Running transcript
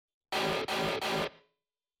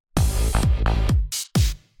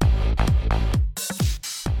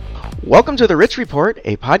Welcome to the Rich Report,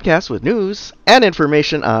 a podcast with news and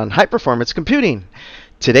information on high-performance computing.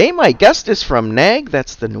 Today, my guest is from NAG,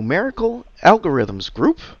 that's the Numerical Algorithms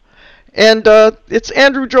Group, and it's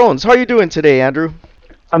Andrew Jones. How are you doing today, Andrew?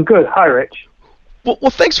 I'm good. Hi, Rich.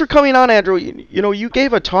 Well, thanks for coming on, Andrew. You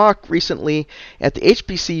gave a talk recently at the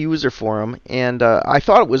HPC User Forum, and I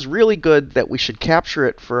thought it was really good that we should capture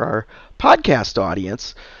it for our podcast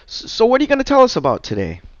audience. So what are you going to tell us about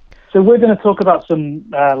today? So we're going to talk about some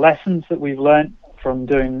lessons that we've learned from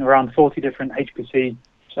doing around 40 different HPC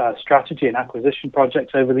strategy and acquisition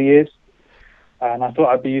projects over the years. And I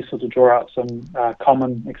thought it'd be useful to draw out some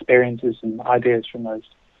common experiences and ideas from those.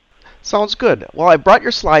 Sounds good. Well, I brought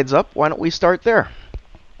your slides up. Why don't we start there?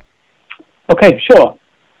 Okay, sure.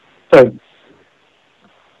 So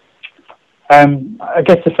I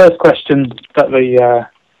guess the first question that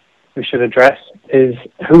we should address is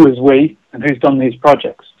who is we and who's done these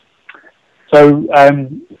projects? So,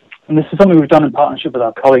 and this is something we've done in partnership with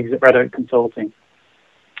our colleagues at Red Oak Consulting.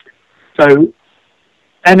 So,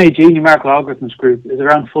 NAG, Numerical Algorithms Group, is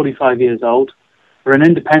around 45 years old. We're an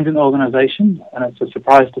independent organization, and it's a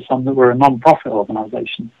surprise to some that we're a non-profit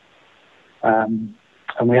organization. And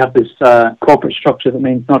we have this corporate structure that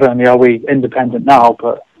means not only are we independent now,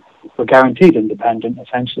 but we're guaranteed independent,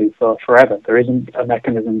 essentially, for forever. There isn't a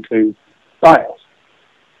mechanism to buy us.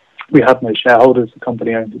 We have no shareholders. The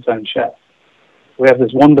company owns its own shares. We have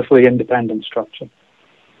this wonderfully independent structure.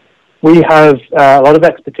 We have a lot of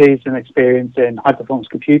expertise and experience in high-performance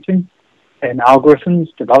computing, in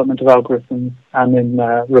algorithms, development of algorithms, and in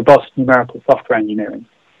robust numerical software engineering.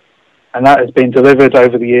 And that has been delivered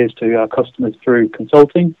over the years to our customers through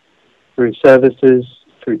consulting, through services,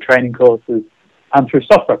 through training courses, and through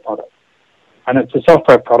software products. And it's the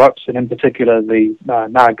software products, and in particular the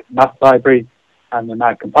NAG math library and the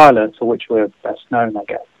NAG compiler, for which we're best known, I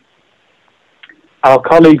guess. Our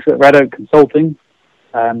colleagues at Red Oak Consulting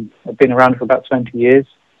have been around for about 20 years.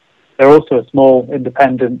 They're also a small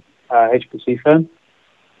independent HPC firm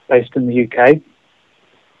based in the UK.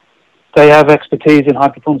 They have expertise in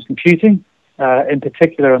high-performance computing, in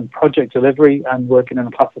particular on project delivery and working in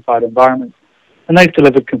a classified environment. And they've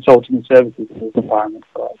delivered consulting and services in this environment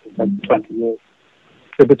for 20 years.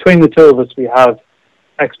 So between the two of us, we have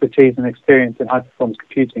expertise and experience in high-performance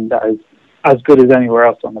computing that is as good as anywhere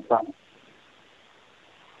else on the planet.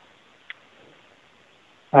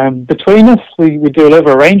 Between us, we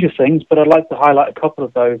deliver a range of things, but I'd like to highlight a couple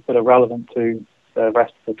of those that are relevant to the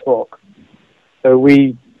rest of the talk. So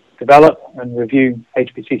we develop and review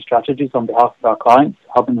HPC strategies on behalf of our clients,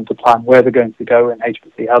 helping them to plan where they're going to go in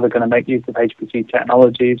HPC, how they're going to make use of HPC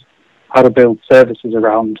technologies, how to build services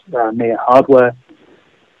around near hardware,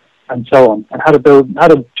 and so on, and how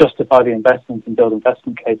to justify the investments and build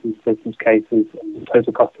investment cases, business cases, and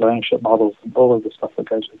total cost of ownership models, and all of the stuff that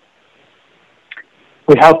goes with it.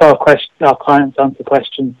 We help our clients answer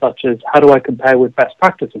questions such as, how do I compare with best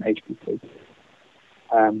practice in HPC?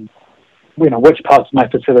 Which parts of my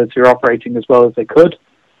facility are operating as well as they could?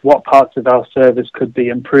 What parts of our service could be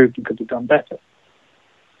improved and could be done better?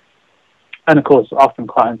 And of course, often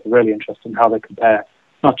clients are really interested in how they compare,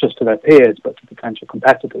 not just to their peers, but to potential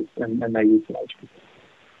competitors in their use of HPC.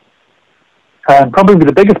 Probably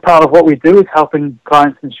the biggest part of what we do is helping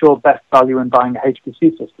clients ensure best value in buying a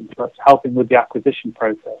HPC system. So that's helping with the acquisition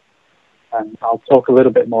process. And I'll talk a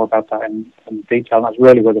little bit more about that in detail. That's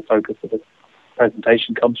really where the focus of this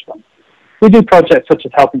presentation comes from. We do projects such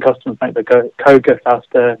as helping customers make the code go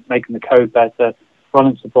faster, making the code better,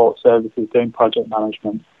 running support services, doing project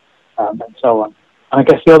management, and so on. And I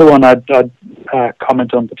guess the other one I'd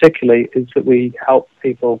comment on particularly is that we help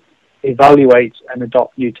people evaluate and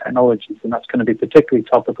adopt new technologies, and that's going to be particularly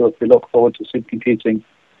topical if we look forward to Supercomputing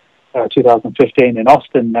 2015 in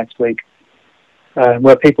Austin next week,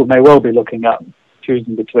 where people may well be looking at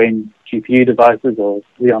choosing between GPU devices or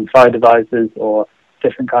Xeon Phi devices or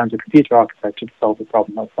different kinds of computer architecture to solve the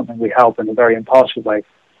problem. That's something we help in a very impartial way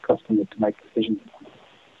customers to make decisions on.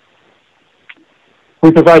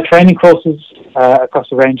 We provide training courses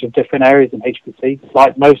across a range of different areas in HPC.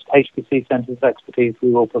 Like most HPC centers of expertise, we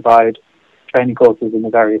will provide training courses in the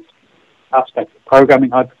various aspects of programming,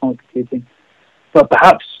 high-performance computing. But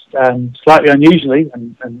perhaps slightly unusually,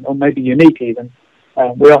 or maybe unique even,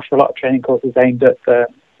 we offer a lot of training courses aimed at the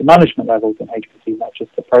management levels in HPC, not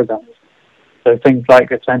just the programmers. So things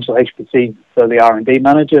like Essential HPC for the R&D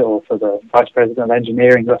manager or for the vice president of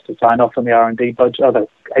engineering who has to sign off on the R&D budget or the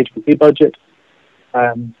HPC budget.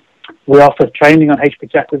 We offer training on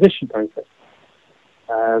HPC acquisition process,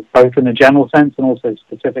 both in a general sense and also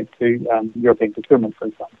specific to European procurement, for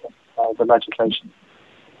example, the legislation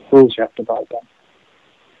rules you have to abide by.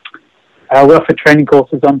 We offer training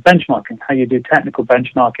courses on benchmarking, how you do technical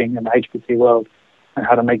benchmarking in the HPC world, and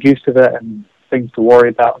how to make use of it, and things to worry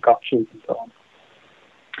about, gotchas, and so on.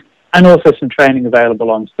 And also some training available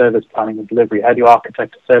on service planning and delivery. How do you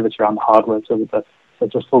architect a service around the hardware so that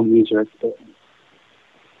there's a full user experience?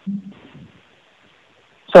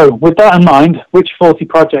 So with that in mind, which 40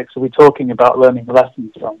 projects are we talking about learning the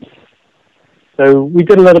lessons from? So we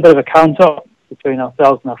did a little bit of a count-up between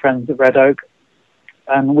ourselves and our friends at Red Oak,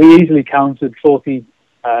 and we easily counted 40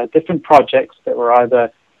 different projects that were either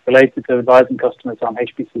related to advising customers on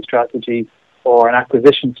HPC strategy or an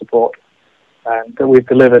acquisition support that we've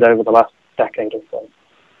delivered over the last decade or so.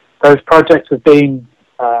 Those projects have been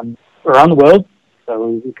around the world,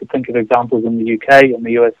 so we could think of examples in the UK, in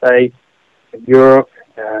the USA, in Europe,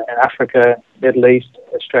 in Africa, Middle East,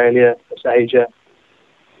 Australia, Asia.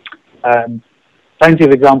 Plenty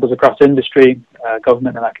of examples across industry,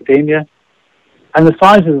 government and academia. And the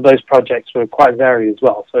sizes of those projects were quite varied as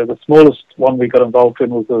well. So the smallest one we got involved in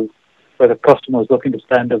was where the customer was looking to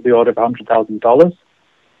spend of the order of $100,000,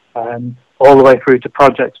 all the way through to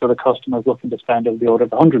projects where the customer was looking to spend of the order of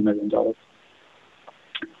 $100 million.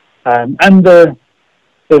 And the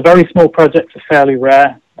very small projects are fairly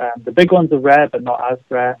rare. The big ones are rare, but not as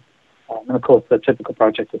rare. And of course, the typical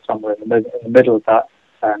project is somewhere in the middle of that,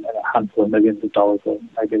 and a handful of millions of dollars, or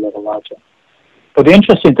maybe a little larger. But the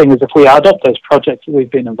interesting thing is, if we add up those projects that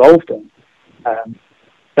we've been involved in,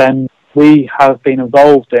 then we have been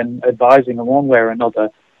involved in advising in one way or another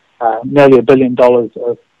nearly $1 billion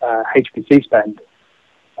of HPC spend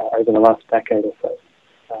over the last decade or so,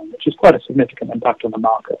 which is quite a significant impact on the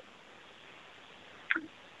market.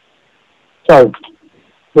 So,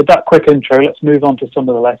 with that quick intro, let's move on to some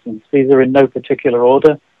of the lessons. These are in no particular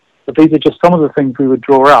order, but these are just some of the things we would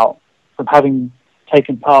draw out from having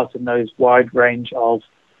taken part in those wide range of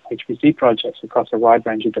HPC projects across a wide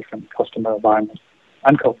range of different customer environments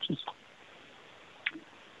and cultures.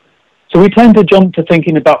 So we tend to jump to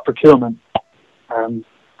thinking about procurement,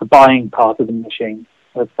 the buying part of the machine,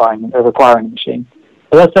 of acquiring a machine.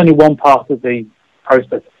 But that's only one part of the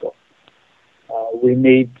process. We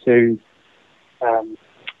need to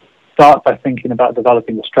start by thinking about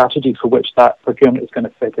developing a strategy for which that procurement is going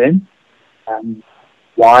to fit in.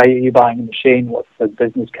 Why are you buying a machine? What's the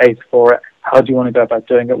business case for it? How do you want to go about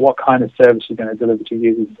doing it? What kind of service are you going to deliver to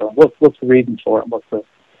users? And so on? What's the reason for it? And what's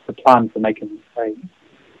the plan for making a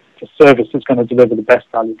service that's going to deliver the best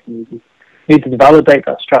value to users? You need to validate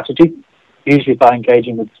that strategy, usually by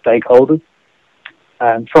engaging with the stakeholders.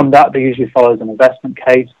 And from that, there usually follows an investment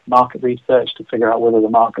case, market research to figure out whether the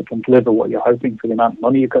market can deliver what you're hoping for the amount of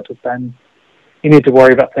money you've got to spend. You need to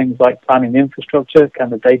worry about things like planning the infrastructure. Can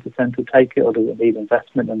the data center take it, or does it need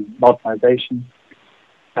investment and modernization?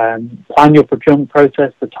 Plan your procurement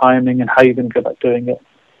process, the timing, and how you're going to go about doing it.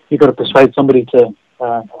 You've got to persuade somebody to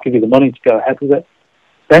give you the money to go ahead with it.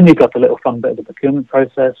 Then you've got the little fun bit of the procurement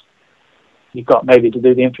process. You've got maybe to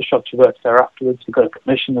do the infrastructure work there afterwards. You've got to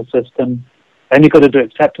commission the system. Then you've got to do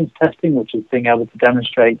acceptance testing, which is being able to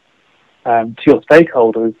demonstrate to your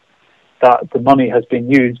stakeholders that the money has been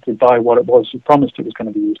used to buy what it was you promised it was going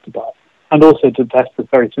to be used to buy. And also to test the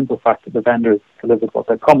very simple fact that the vendor has delivered what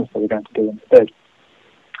they promised they were going to do in the bid.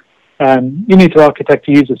 You need to architect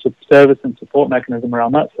a user service and support mechanism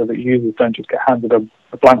around that so that users don't just get handed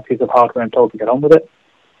a blank piece of hardware and told to get on with it.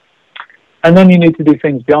 And then you need to do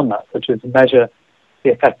things beyond that, such as measure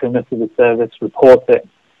the effectiveness of the service, report it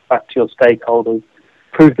back to your stakeholders,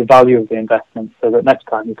 prove the value of the investment so that next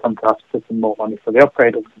time you come to ask for some more money for the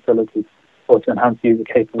upgrade of the facility or to enhance user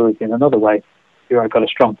capability in another way, you've got a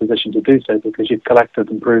strong position to do so because you've collected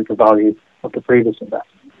and proved the value of the previous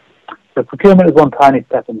investment. So procurement is one tiny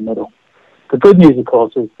step in the middle. The good news, of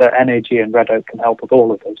course, is that NAG and Red Oak can help with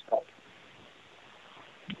all of those steps.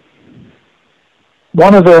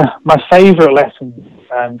 One of my favourite lessons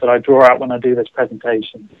that I draw out when I do this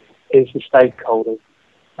presentation is the stakeholders.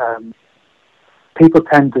 People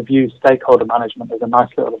tend to view stakeholder management as a nice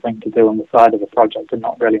little thing to do on the side of a project and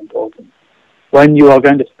not really important. When you are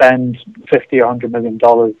going to spend $50 or $100 million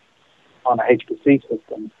on a HPC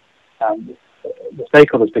system, the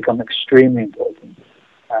stakeholders become extremely important.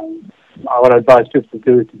 What I advise people to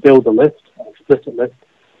do is to build a list, an explicit list,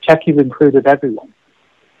 check you've included everyone.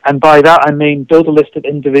 And by that I mean build a list of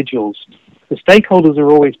individuals. The stakeholders are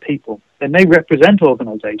always people. They may represent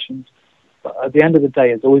organizations, but at the end of the day,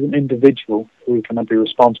 it's always an individual who is going to be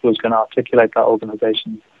responsible, who's going to articulate that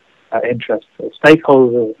organization's interests. So a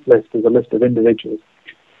stakeholder list is a list of individuals.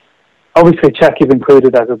 Obviously, check you've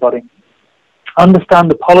included everybody. Understand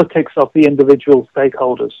the politics of the individual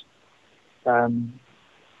stakeholders.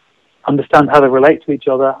 Understand how they relate to each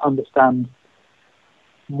other. Understand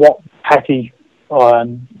what petty or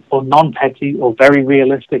non-petty or very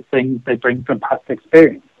realistic things they bring from past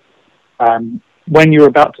experience. When you're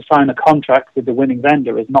about to sign a contract with the winning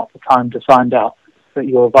vendor is not the time to find out that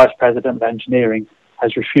your vice president of engineering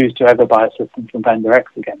has refused to ever buy a system from vendor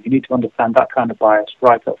X again. You need to understand that kind of bias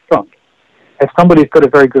right up front. If somebody's got a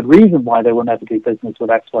very good reason why they will never do business with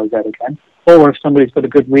XYZ again, or if somebody's got a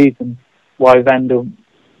good reason why vendor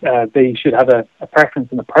B should have a preference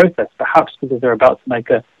in the process, perhaps because they're about to make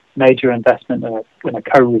a major investment in a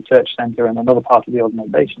co-research center in another part of the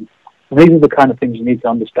organization. And these are the kind of things you need to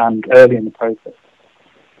understand early in the process.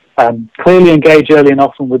 Clearly engage early and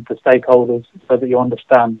often with the stakeholders so that you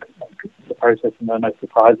understand the process and there are no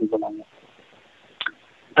surprises along it.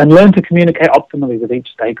 And learn to communicate optimally with each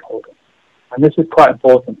stakeholder. And this is quite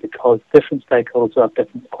important because different stakeholders have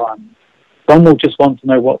different requirements. Some will just want to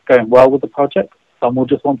know what's going well with the project. Some will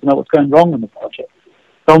just want to know what's going wrong in the project.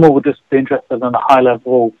 Some will just be interested in a high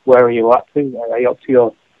level, where are you up to? Are you up to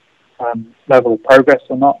your level of progress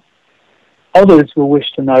or not? Others will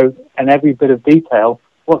wish to know in every bit of detail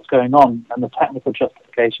what's going on and the technical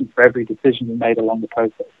justification for every decision you made along the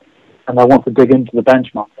process. And they want to dig into the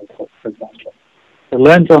benchmark, for example. So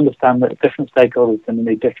learn to understand that different stakeholders are going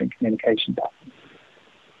to need different communication patterns.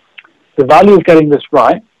 The value of getting this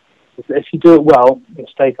right is that if you do it well, your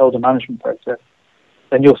stakeholder management process,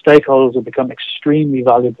 then your stakeholders will become extremely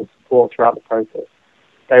valuable support throughout the process.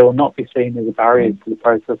 They will not be seen as a barrier to the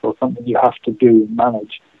process or something you have to do and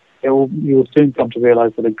manage. You will soon come to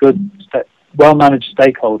realize that a good, well-managed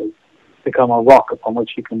stakeholders become a rock upon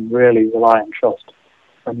which you can really rely and trust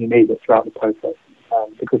when you need it throughout the process.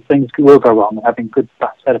 Because things will go wrong, and having a good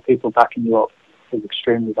set of people backing you up is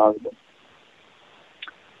extremely valuable.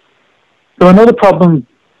 So another problem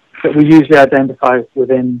that we usually identify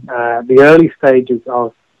within the early stages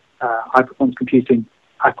of high-performance computing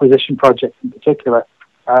acquisition projects in particular,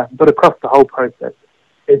 but across the whole process,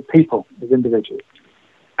 is people as individuals.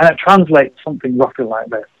 And it translates something roughly like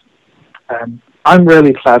this. I'm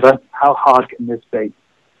really clever. How hard can this be,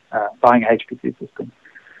 buying a HPC system?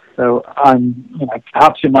 So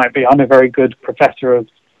perhaps you might be, I'm a very good professor of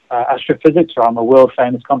astrophysics, or I'm a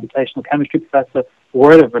world-famous computational chemistry professor, or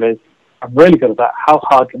whatever it is. I'm really good at that. How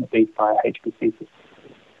hard can it be to buy a HPC system?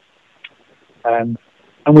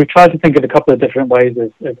 And we've tried to think of a couple of different ways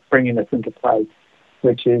of bringing this into play,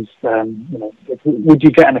 which is, would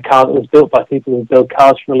you get in a car that was built by people who build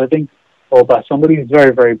cars for a living, or by somebody who's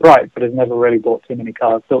very, very bright but has never really bought too many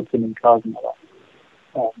cars, built too many cars in their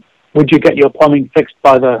life? Would you get your plumbing fixed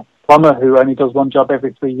by the plumber who only does one job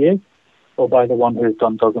every 3 years, or by the one who's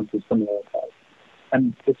done dozens of similar repairs?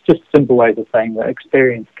 And it's just simple ways of saying that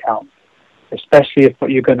experience counts, especially if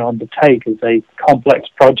what you're going to undertake is a complex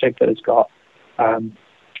project that has got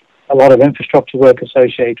a lot of infrastructure work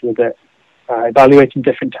associated with it, evaluating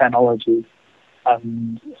different technologies,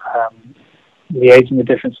 and liaising with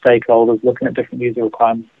different stakeholders, looking at different user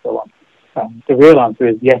requirements and so on. The real answer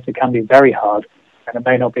is yes, it can be very hard, and it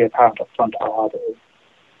may not be apparent up front how hard it is.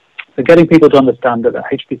 So getting people to understand that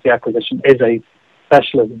HPC acquisition is a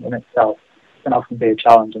specialism in itself can often be a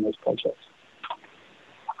challenge in this project.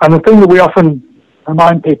 And the thing that we often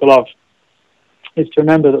remind people of is to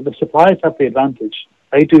remember that the suppliers have the advantage.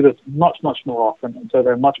 They do this much, much more often, and so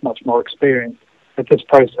they're much, much more experienced at this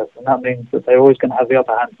process, and that means that they're always going to have the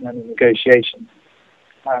upper hand in any negotiation,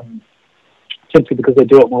 simply because they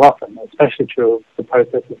do it more often, especially true of the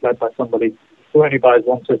process is led by somebody who only buys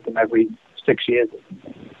one system every 6 years.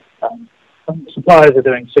 Suppliers are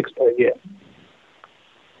doing 6 per year.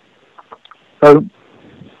 So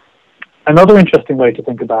another interesting way to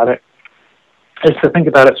think about it is to think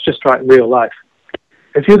about it's just like real life.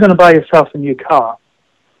 If you're going to buy yourself a new car,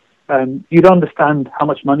 you'd understand how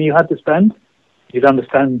much money you had to spend, you'd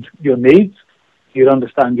understand your needs, you'd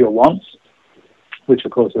understand your wants, which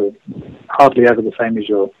of course are hardly ever the same as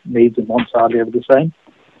your needs, and wants are hardly ever the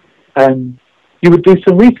same. You would do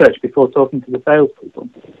some research before talking to the salespeople.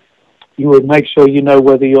 You would make sure you know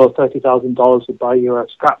whether your $30,000 would buy you a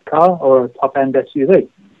scrap car or a top-end SUV.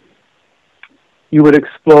 You would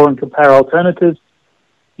explore and compare alternatives.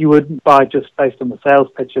 You wouldn't buy just based on the sales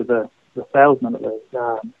pitch of the salesman at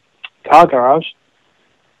the car garage.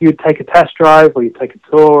 You'd take a test drive, or you'd take a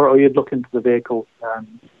tour, or you'd look into the vehicle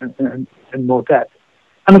in more depth.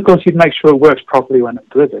 And of course, you'd make sure it works properly when it's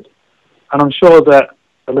delivered. And I'm sure that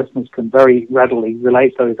the listeners can very readily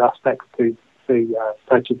relate those aspects to the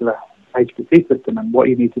purchase of a HPC system and what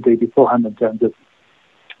you need to do beforehand in terms of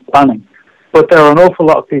planning. But there are an awful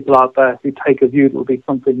lot of people out there who take a view that will be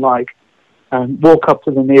something like walk up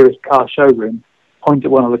to the nearest car showroom, point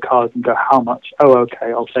at one of the cars and go, how much? Oh,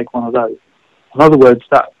 okay, I'll take one of those. In other words,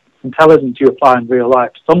 that intelligence you apply in real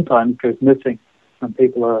life sometimes goes missing when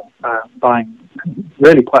people are buying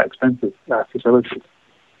really quite expensive facilities.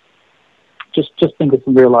 Just think of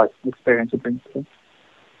some real life experience it brings to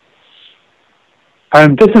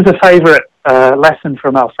them. This is a favourite lesson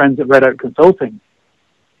from our friends at Red Oak Consulting,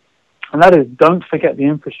 and that is, don't forget the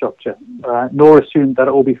infrastructure, nor assume that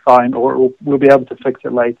it will be fine or we'll be able to fix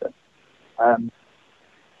it later.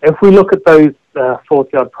 If we look at those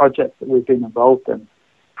 40-odd projects that we've been involved in,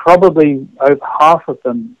 probably over half of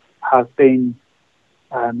them have been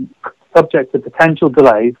subject to potential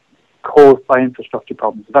delays caused by infrastructure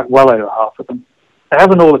problems. In fact, well over half of them. They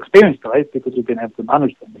haven't all experienced delays because we've been able to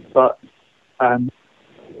manage them, but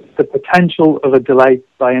the potential of a delay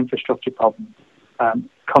by infrastructure problems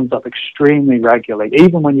comes up extremely regularly,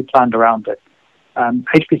 even when you planned around it.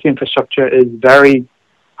 HPC infrastructure is very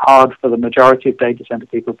hard for the majority of data center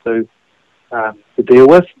people to deal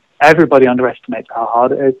with. Everybody underestimates how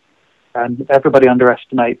hard it is, and everybody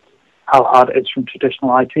underestimates how hard it is from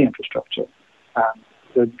traditional IT infrastructure.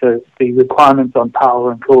 The requirements on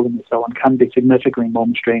power and cooling and so on can be significantly more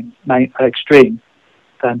extreme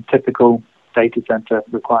than typical data center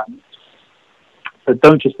requirements. So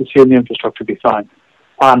don't just assume the infrastructure will be fine.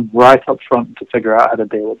 Plan right up front to figure out how to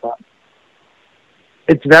deal with that.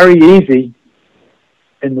 It's very easy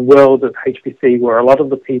in the world of HPC, where a lot of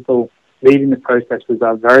the people leading the processes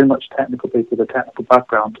are very much technical people with a technical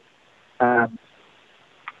background.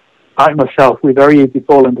 Like myself, we very easily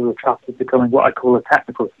fall into the trap of becoming what I call a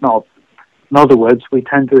technical snob. In other words, we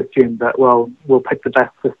tend to assume that, well, we'll pick the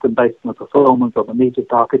best system based on the performance or the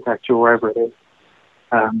neatest architecture, or wherever it is.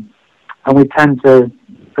 And we tend to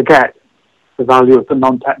forget the value of the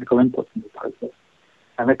non-technical inputs in the process.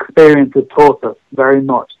 And experience has taught us very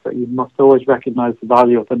much that you must always recognize the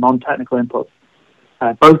value of the non-technical inputs,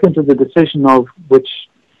 both into the decision of which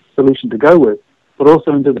solution to go with, but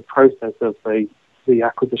also into the process of the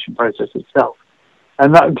acquisition process itself.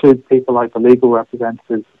 And that includes people like the legal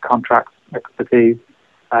representatives, contracts, expertise,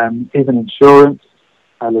 even insurance,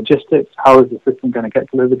 logistics, how is the system going to get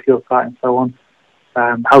delivered to your site and so on,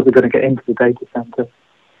 how's it going to get into the data center.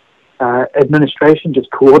 Administration, just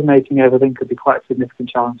coordinating everything, could be quite a significant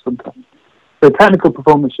challenge sometimes. So technical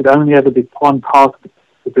performance should only ever be one part of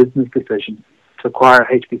the business decision to acquire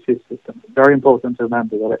a HPC system. It's very important to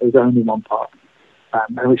remember that it is only one part,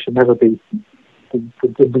 and it should never be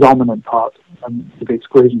the dominant part and to the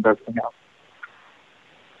exclusion of everything else.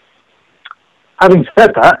 Having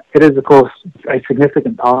said that, it is, of course, a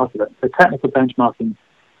significant part of it. So technical benchmarking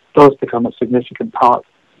does become a significant part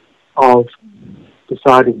of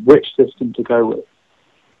deciding which system to go with.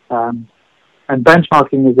 And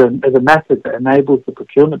benchmarking is a method that enables the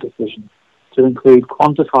procurement decision to include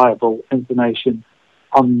quantifiable information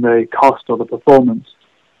on the cost or the performance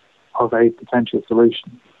of a potential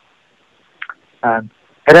solution.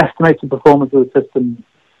 It estimates the performance of the system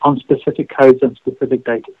on specific codes and specific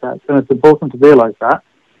data sets, and it's important to realize that.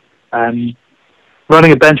 Running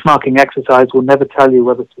a benchmarking exercise will never tell you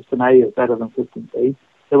whether System A is better than System B.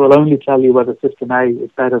 It will only tell you whether System A is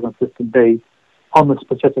better than System B on the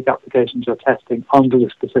specific applications you're testing, under the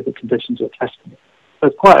specific conditions you're testing. So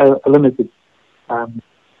it's quite a limited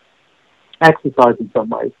exercise in some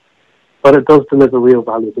ways, but it does deliver real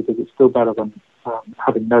value because it's still better than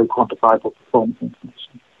having no quantifiable performance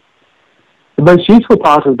information. The most useful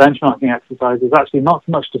part of the benchmarking exercise is actually not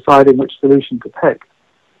so much deciding which solution to pick,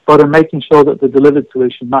 but in making sure that the delivered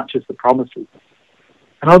solution matches the promises.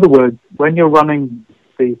 In other words, when you're running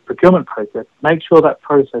the procurement process, make sure that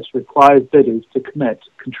process requires bidders to commit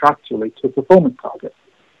contractually to a performance target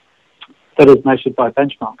that is measured by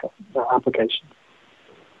benchmark applications.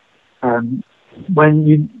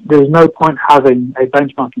 There's no point having a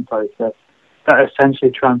benchmarking process that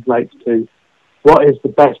essentially translates to what is the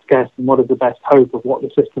best guess and what is the best hope of what the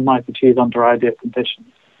system might achieve under ideal conditions.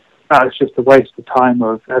 That is just a waste of time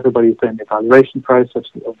of everybody doing the evaluation process,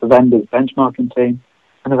 of the vendor's benchmarking team,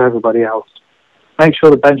 and of everybody else. Make sure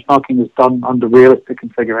the benchmarking is done under realistic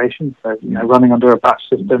configurations, so running under a batch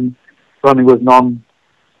system, running with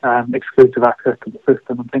non-exclusive access to the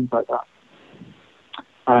system, and things like that.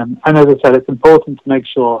 And as I said, it's important to make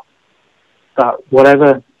sure that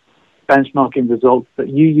whatever benchmarking results that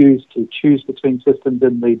you use to choose between systems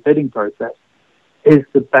in the bidding process is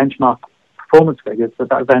the benchmark performance figures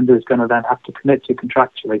that vendor is going to then have to commit to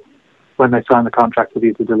contractually when they sign the contract with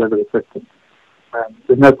you to deliver the system.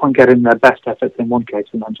 There's no point getting their best efforts in one case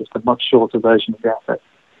and then just a much shorter version of the effort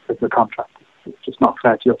as the contract. It's just not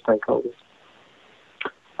fair to your stakeholders.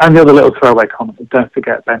 And the other little throwaway comment is don't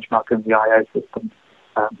forget benchmarking the I/O system,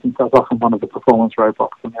 since that's often one of the performance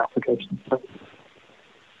roadblocks in the application.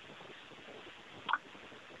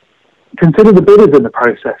 Consider the bidders in the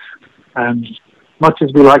process. Much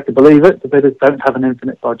as we like to believe it, the bidders don't have an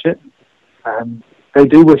infinite budget. They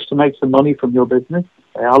do wish to make some money from your business.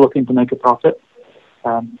 They are looking to make a profit.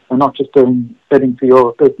 They're not just bidding for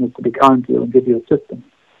your business to be kind to you and give you a system.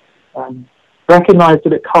 Recognize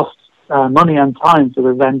that it costs money and time for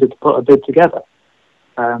the vendor to put a bid together.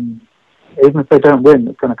 Even if they don't win,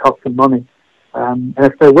 it's going to cost them money. And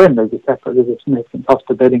if they win, there's a significant cost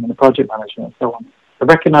of bidding and the project management and so on. So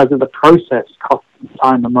recognize that the process costs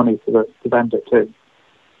time and money for the vendor too.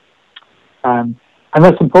 And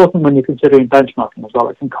that's important when you're considering benchmarking as well.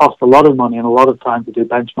 It can cost a lot of money and a lot of time to do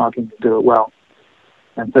benchmarking to do it well.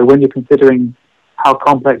 And so when you're considering how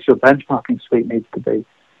complex your benchmarking suite needs to be,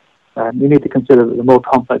 you need to consider that the more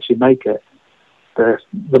complex you make it,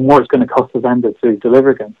 the more it's going to cost the vendor to deliver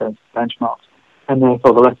against those benchmarks, and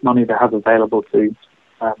therefore the less money they have available to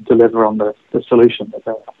deliver on the solution that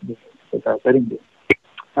they're bidding with.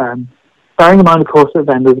 Bearing in mind, of course, that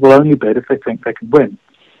vendors will only bid if they think they can win.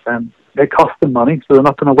 It costs them money, so they're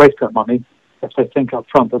not going to waste that money if they think up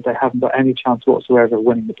front that they haven't got any chance whatsoever of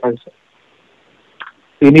winning the process.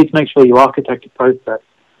 So you need to make sure you architect a process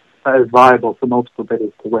that is viable for multiple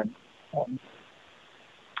bidders to win.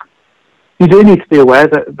 You do need to be aware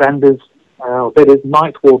that vendors or bidders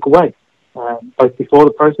might walk away. Both before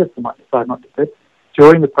the process, they might decide not to bid.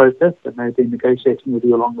 During the process, they may be negotiating with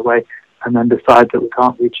you along the way and then decide that we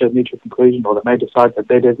can't reach a mutual conclusion, or they may decide that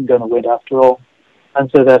bid isn't going to win after all,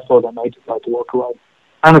 and so therefore they may decide to walk away.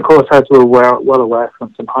 And of course, as we're well aware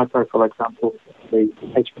from some high-profile examples in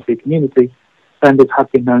the HPC community, vendors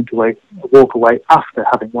have been known to walk away after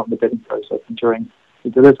having won the bidding process and during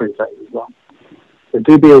the delivery phase as well. So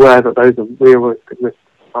do be aware that those are realistic risks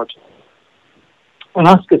to the project. And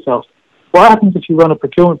ask yourself, what happens if you run a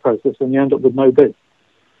procurement process and you end up with no bids?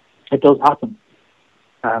 It does happen.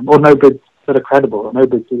 Or no bids that are credible, or no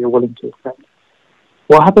bids that you're willing to accept.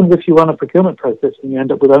 What happens if you run a procurement process and you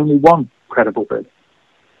end up with only one credible bid?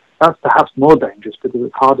 That's perhaps more dangerous because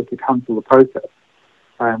it's harder to cancel the process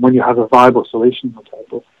when you have a viable solution on the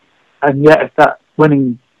table. And yet, if that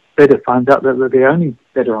winning bidder finds out that they're the only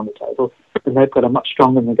bidder on the table, then they've got a much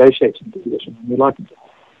stronger negotiating position than you'd like them to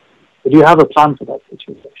have. But do you have a plan for that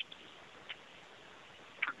situation?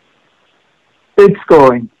 Bid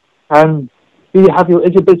scoring. Is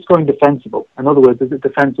your bid scoring defensible? In other words, is it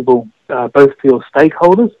defensible both for your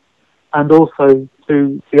stakeholders and also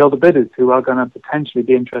to the other bidders who are going to potentially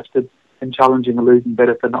be interested in challenging a losing bid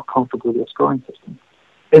if they're not comfortable with your scoring system?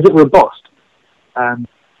 Is it robust?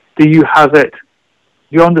 Do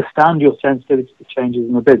you understand your sensitivity to changes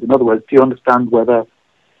in the bids? In other words, do you understand whether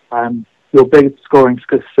your bid scoring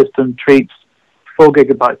system treats 4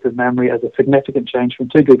 gigabytes of memory as a significant change from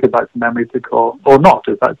 2 gigabytes of memory to core, or not?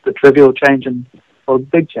 Is that the trivial change or the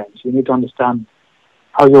big change? You need to understand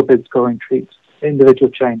how your bid scoring treats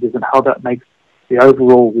individual changes and how that makes the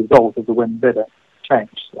overall result of the win bidder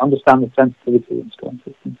change. So understand the sensitivity in the scoring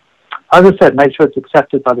system. As I said, make sure it's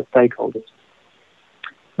accepted by the stakeholders.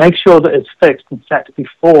 Make sure that it's fixed and set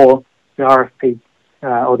before the RFP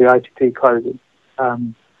or the ITP closes.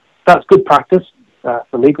 That's good practice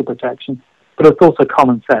for legal protection, but it's also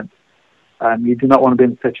common sense. You do not want to be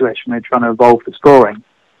in a situation where you're trying to evolve the scoring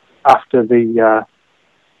after the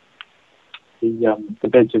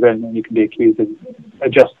bids are in, and you can be accused of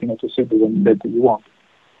adjusting it to suit the bid that you want.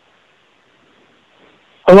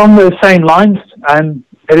 Along those same lines,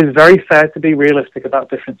 it is very fair to be realistic about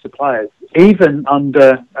different suppliers. Even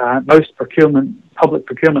under most public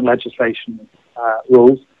procurement legislation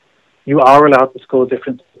rules, you are allowed to score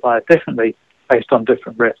different suppliers differently based on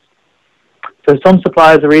different risks. So some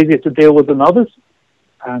suppliers are easier to deal with than others,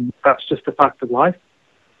 and that's just a fact of life.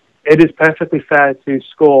 It is perfectly fair to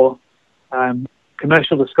score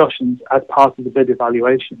commercial discussions as part of the bid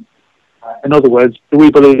evaluation. In other words, do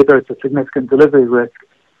we believe that there's a significant delivery risk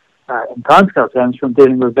in timescale terms from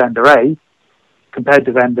dealing with vendor A compared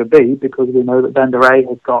to vendor B, because we know that vendor A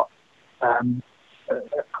has got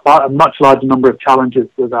quite a much larger number of challenges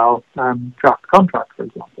with our draft contract, for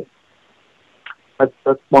example.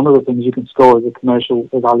 That's one of the things you can score as a commercial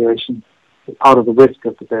evaluation as part of the risk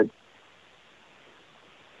of the bid.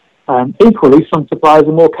 Equally, some suppliers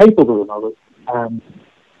are more capable than others,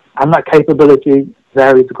 and that capability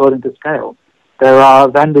varies according to scale. There are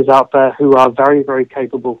vendors out there who are very, very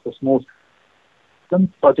capable for small systems,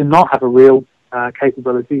 but do not have a real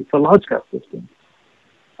capability for large-scale systems.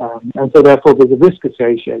 And so therefore there's a risk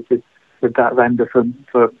associated with that vendor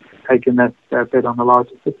for taking their bid on a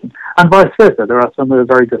larger system. And vice versa, there are some who are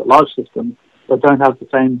very good at large systems, but don't have the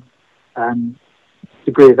same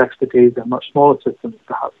degree of expertise in much smaller systems,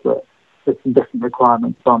 perhaps, with some different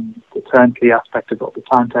requirements on the turnkey aspect of it, the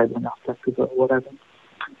timetabling aspect of it, or whatever.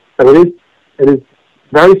 So it is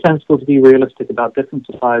very sensible to be realistic about different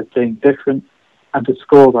suppliers being different and to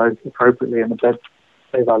score those appropriately in the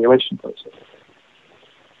evaluation process.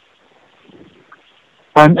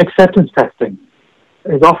 Acceptance testing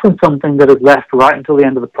is often something that is left right until the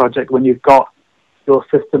end of the project when you've got your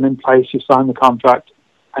system in place, you sign the contract,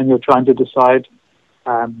 and you're trying to decide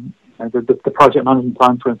the project management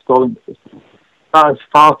plan for installing the system. That is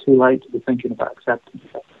far too late to be thinking about acceptance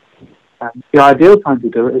testing. The ideal time to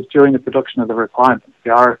do it is during the production of the requirements,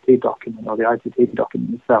 the RFP document or the ITT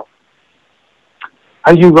document itself.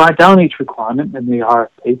 As you write down each requirement in the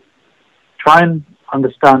RFP, try and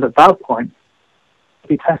understand at that point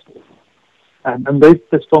be tested. And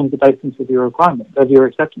this forms the basis of your requirement, of your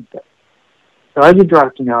acceptance test. So as you're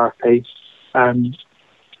drafting the RFP,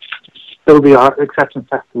 there will be an acceptance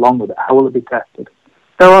test along with it. How will it be tested?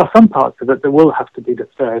 There are some parts of it that will have to be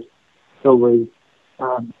deferred till the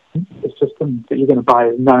system that you're going to buy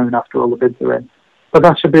is known after all the bids are in. But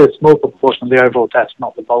that should be a small proportion of the overall test,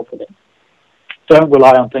 not the bulk of it. Don't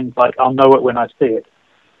rely on things like, I'll know it when I see it,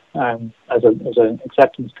 as an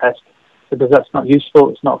acceptance test, because that's not useful,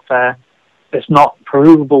 it's not fair, it's not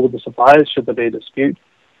provable with the suppliers should there be a dispute,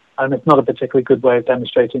 and it's not a particularly good way of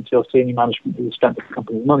demonstrating to your senior management that you spent the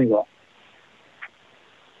company's money well.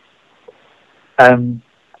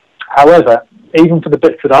 However, even for the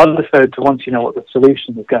bits that are deferred to once you know what the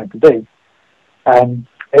solution is going to be,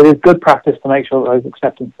 it is good practice to make sure that those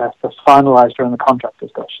acceptance tests are finalised during the contract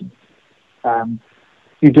discussion.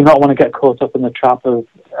 You do not want to get caught up in the trap of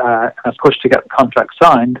a push to get the contract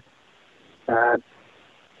signed,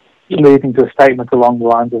 leading to a statement along the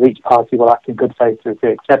lines of each party will act in good faith to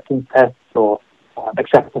agree acceptance tests, or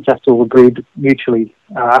acceptance tests will be agreed mutually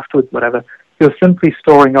afterwards, whatever. You're simply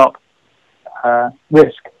storing up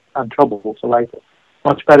risk and trouble for later.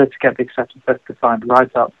 Much better to get the acceptance test defined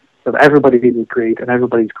right up so that everybody's agreed and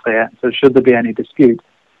everybody's clear. So should there be any dispute,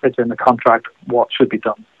 it's in the contract what should be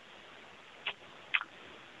done.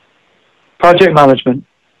 Project management.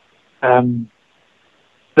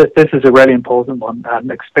 This is a really important one.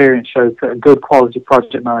 Experience shows that a good quality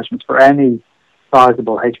project management for any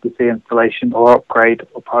sizable HPC installation or upgrade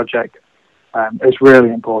or project is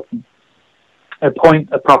really important. Appoint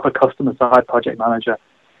a proper customer-side project manager.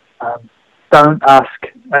 Don't ask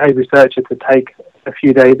a researcher to take a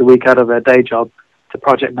few days a week out of their day job to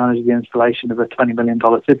project manage the installation of a $20 million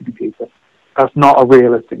supercomputer. That's not a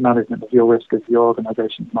realistic management of your risk of your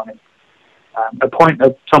organization's money. Appoint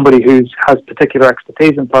somebody who has particular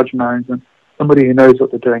expertise in project management, somebody who knows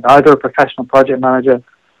what they're doing, either a professional project manager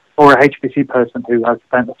or a HPC person who has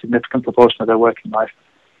spent a significant proportion of their working life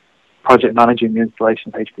project managing the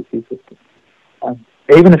installation of HPC systems.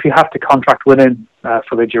 Even if you have to contract within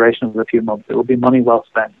for the duration of a few months, it will be money well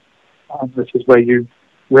spent. This is where you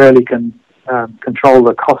really can control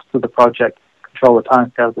the costs of the project, control the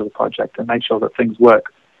timescales of the project, and make sure that things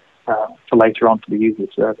work for later on for the user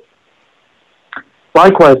service.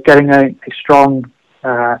 Likewise, getting a strong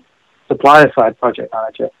supplier-side project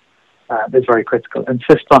manager is very critical.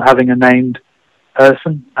 Insist on having a named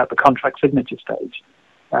person at the contract signature stage.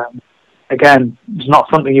 Again, it's not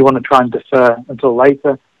something you want to try and defer until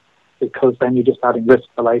later, because then you're just adding risk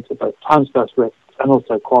for later, both time-based risk and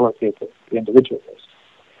also quality of the individual risk.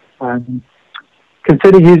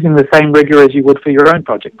 Consider using the same rigor as you would for your own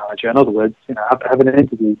project manager. In other words, have an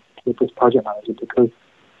interview with this project manager, because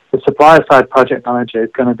the supplier-side project manager is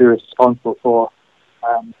going to be responsible for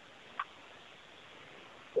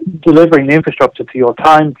delivering the infrastructure to your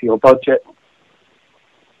time, to your budget,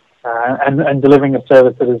 and delivering a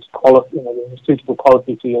service that is suitable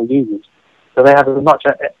quality to your users. So they have as much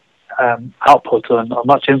output and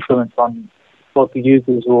much influence on what the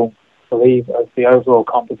users will believe as the overall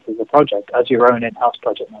competence of the project as your own in-house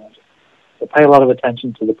project manager. So pay a lot of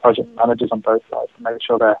attention to the project managers on both sides and make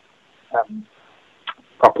sure they're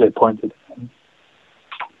properly appointed.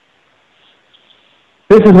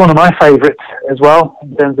 This is one of my favourites as well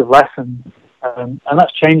in terms of lessons, and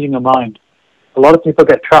that's changing your mind. A lot of people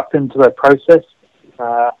get trapped into a process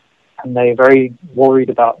and they're very worried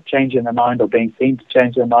about changing their mind or being seen to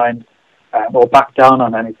change their mind or back down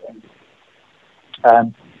on anything.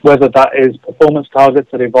 Whether that is performance targets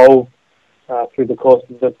that evolve through the course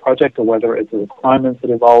of the project, or whether it is the requirements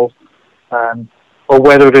that evolve, or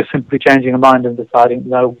whether it is simply changing a mind and deciding,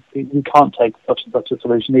 no, we can't take such and such a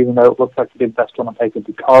solution, even though it looks like to be the best one on paper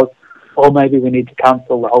because, or maybe we need to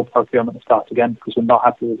cancel the whole procurement and start again because we're not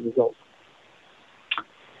happy with the results.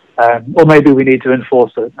 Or maybe we need to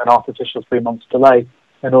enforce an artificial 3 months delay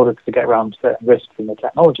in order to get around certain risks in the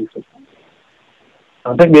technology, for example.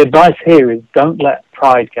 I think the advice here is don't let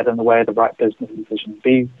pride get in the way of the right business decision.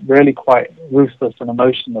 Be really quite ruthless and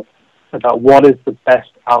emotional about what is the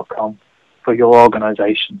best outcome for your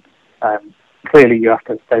organization. Clearly, you have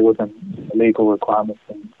to stay within the legal requirements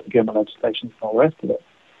and procurement legislation and all the rest of it.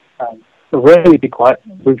 But really be quite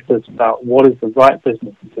ruthless about what is the right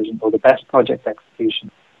business decision or the best project execution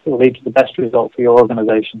that will lead to the best result for your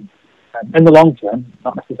organization in the long term,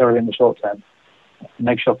 not necessarily in the short term.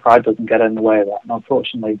 Make sure pride doesn't get in the way of that. And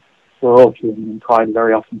unfortunately, we're all human, and pride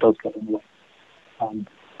very often does get in the way.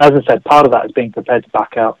 As I said, part of that is being prepared to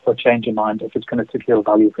back out or change your mind if it's going to secure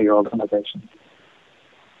value for your organization.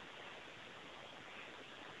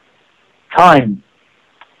 Time.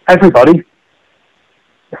 Everybody,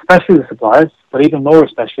 especially the suppliers, but even more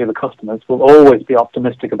especially the customers, will always be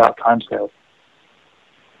optimistic about timescales.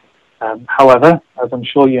 However, as I'm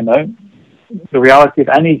sure you know, the reality of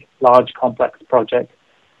any large, complex project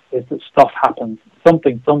is that stuff happens.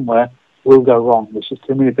 Something somewhere will go wrong. There's just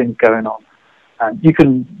too many things going on. And you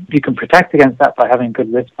can protect against that by having a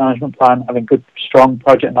good risk management plan, having good, strong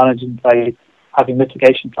project management play, having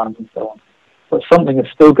mitigation plans, and so on. But something is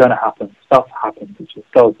still going to happen. Stuff happens. It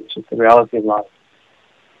just does. It's just the reality of life.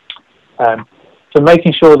 So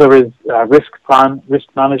making sure there is a risk plan, risk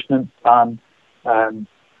management plan,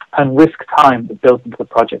 and risk time built into the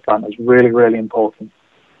project plan is really, really important.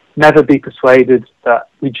 Never be persuaded that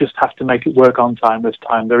we just have to make it work on time this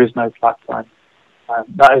time. There is no flat time.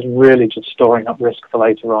 That is really just storing up risk for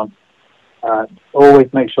later on.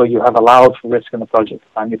 Always make sure you have allowed for risk in the project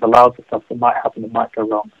plan. You've allowed for stuff that might happen that might go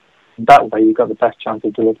wrong. And that way you've got the best chance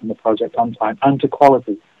of delivering the project on time and to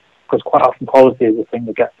quality. Because quite often quality is the thing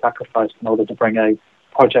that gets sacrificed in order to bring a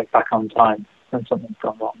project back on time when something's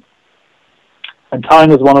gone wrong. And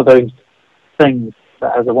time is one of those things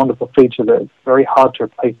that has a wonderful feature that is very hard to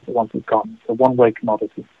replace once it's gone. It's a one-way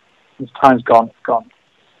commodity. Once time's gone, it's gone.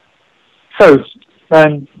 So,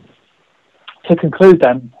 to conclude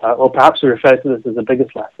then, or perhaps we refer to this as the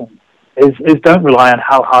biggest lesson, is don't rely on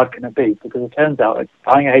how hard can it be, because it turns out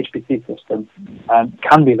buying a HPC system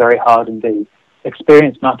can be very hard indeed.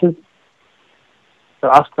 Experience matters, so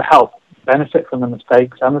ask for help. Benefit from the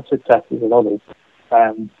mistakes and the successes of others.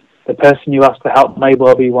 The person you ask for help may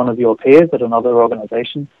well be one of your peers at another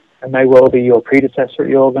organization. It may well be your predecessor at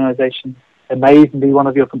your organization. It may even be one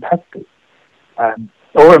of your competitors.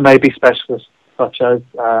 Or it may be specialists such as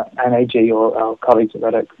NAG or our colleagues at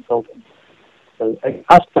Red Oak Consulting. So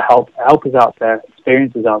ask for help. Help is out there.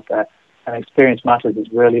 Experience is out there. And experience matters is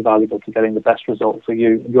really valuable to getting the best result for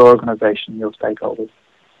you, your organization, your stakeholders.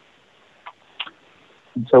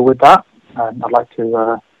 And so with that, I'd like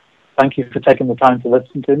to thank you for taking the time to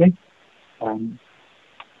listen to me.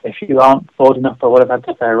 If you aren't bored enough by what I've had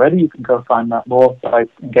to say already, you can go find that more by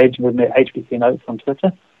engaging with me at HPC Notes on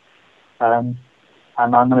Twitter. And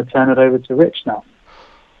I'm going to turn it over to Rich now.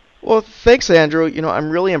 Well, thanks, Andrew. I'm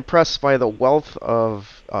really impressed by the wealth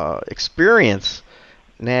of experience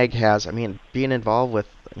NAG has. I mean, being involved with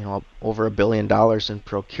over $1 billion in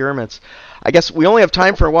procurements. I guess we only have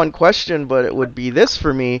time for one question, but it would be this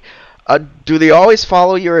for me. Do they always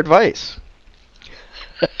follow your advice?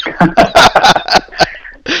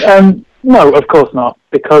 No, of course not,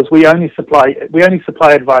 because we only supply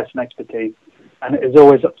advice and expertise, and it is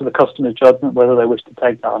always up to the customer's judgment whether they wish to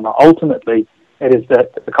take that or not. Ultimately, it is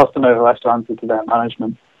the customer who has to answer to their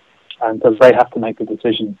management, and so they have to make the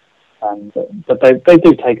decision. But they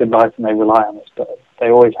do take advice and they rely on us, but they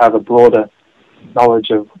always have a broader knowledge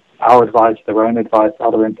of our advice, their own advice,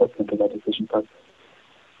 other inputs into their decision process.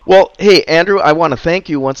 Well, hey, Andrew, I want to thank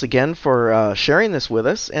you once again for sharing this with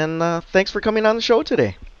us, and thanks for coming on the show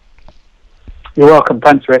today. You're welcome.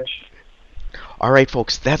 Thanks, Rich. All right,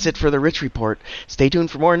 folks, that's it for the Rich Report. Stay tuned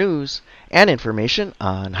for more news and information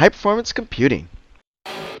on high-performance computing.